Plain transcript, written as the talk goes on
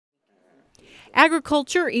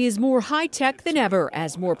Agriculture is more high-tech than ever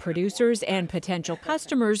as more producers and potential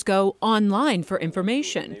customers go online for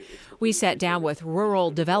information. We sat down with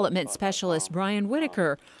rural development specialist Brian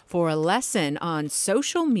Whitaker for a lesson on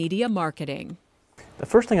social media marketing. The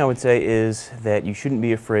first thing I would say is that you shouldn't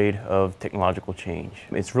be afraid of technological change.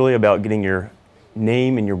 It's really about getting your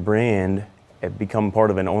name and your brand become part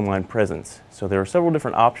of an online presence. So there are several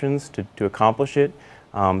different options to accomplish it.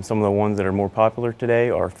 Some of the ones that are more popular today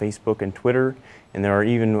are Facebook and Twitter, and there are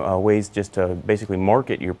even ways just to basically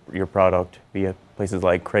market your product via places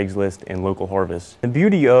like Craigslist and Local Harvest. The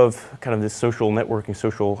beauty of kind of this social networking,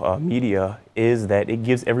 social media is that it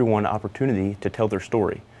gives everyone an opportunity to tell their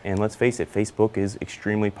story. And let's face it, Facebook is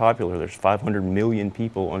extremely popular. There's 500 million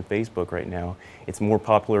people on Facebook right now. It's more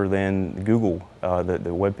popular than Google, the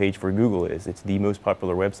webpage for Google is. It's the most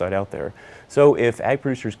popular website out there. So if ag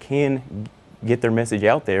producers can get their message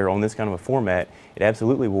out there on this kind of a format, it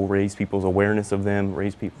absolutely will raise people's awareness of them,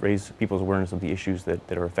 raise people's awareness of the issues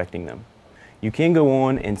that are affecting them. You can go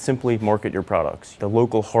on and simply market your products. The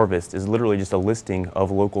Local Harvest is literally just a listing of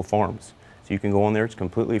local farms. So you can go on there, it's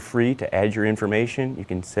completely free to add your information. You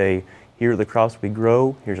can say, here are the crops we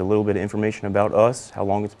grow, here's a little bit of information about us, how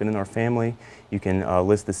long it's been in our family. You can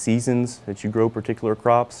list the seasons that you grow particular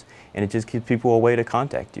crops, and it just gives people a way to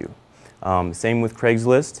contact you. Same with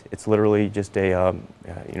Craigslist. It's literally just a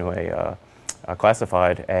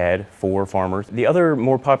classified ad for farmers. The other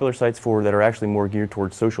more popular sites that are actually more geared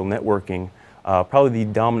towards social networking, probably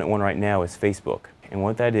the dominant one right now is Facebook. And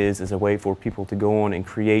what that is a way for people to go on and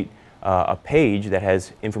create a page that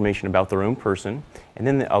has information about their own person, and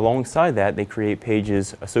then alongside that they create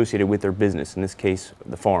pages associated with their business, in this case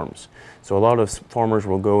the farms. So a lot of farmers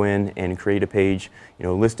will go in and create a page,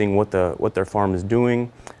 listing what their farm is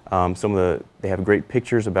doing. They have great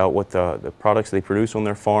pictures about what the products they produce on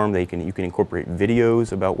their farm. You can incorporate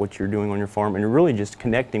videos about what you're doing on your farm, and you're really just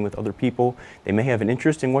connecting with other people. They may have an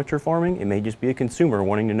interest in what you're farming. It may just be a consumer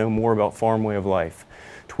wanting to know more about farm way of life.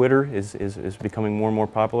 Twitter is becoming more and more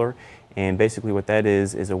popular, and basically what that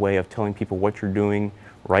is a way of telling people what you're doing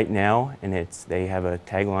right now, and they have a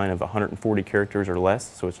tagline of 140 characters or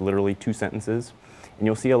less, so it's literally 2 sentences. And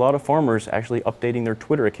you'll see a lot of farmers actually updating their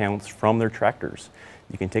Twitter accounts from their tractors.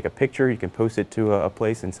 You can take a picture, you can post it to a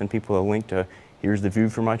place and send people a link to, here's the view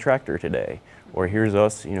from my tractor today, or here's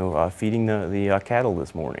us feeding the cattle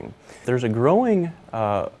this morning. There's a growing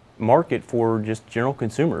market for just general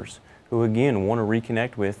consumers who again want to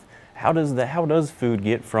reconnect with how does food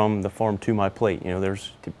get from the farm to my plate.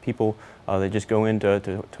 There's people that just go into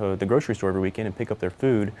the grocery store every weekend and pick up their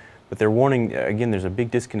food, but they're wanting, again, there's a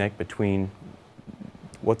big disconnect between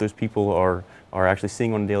what those people are actually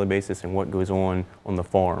seeing on a daily basis and what goes on the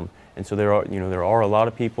farm. And so there are a lot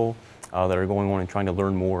of people that are going on and trying to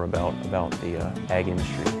learn more about the ag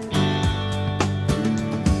industry.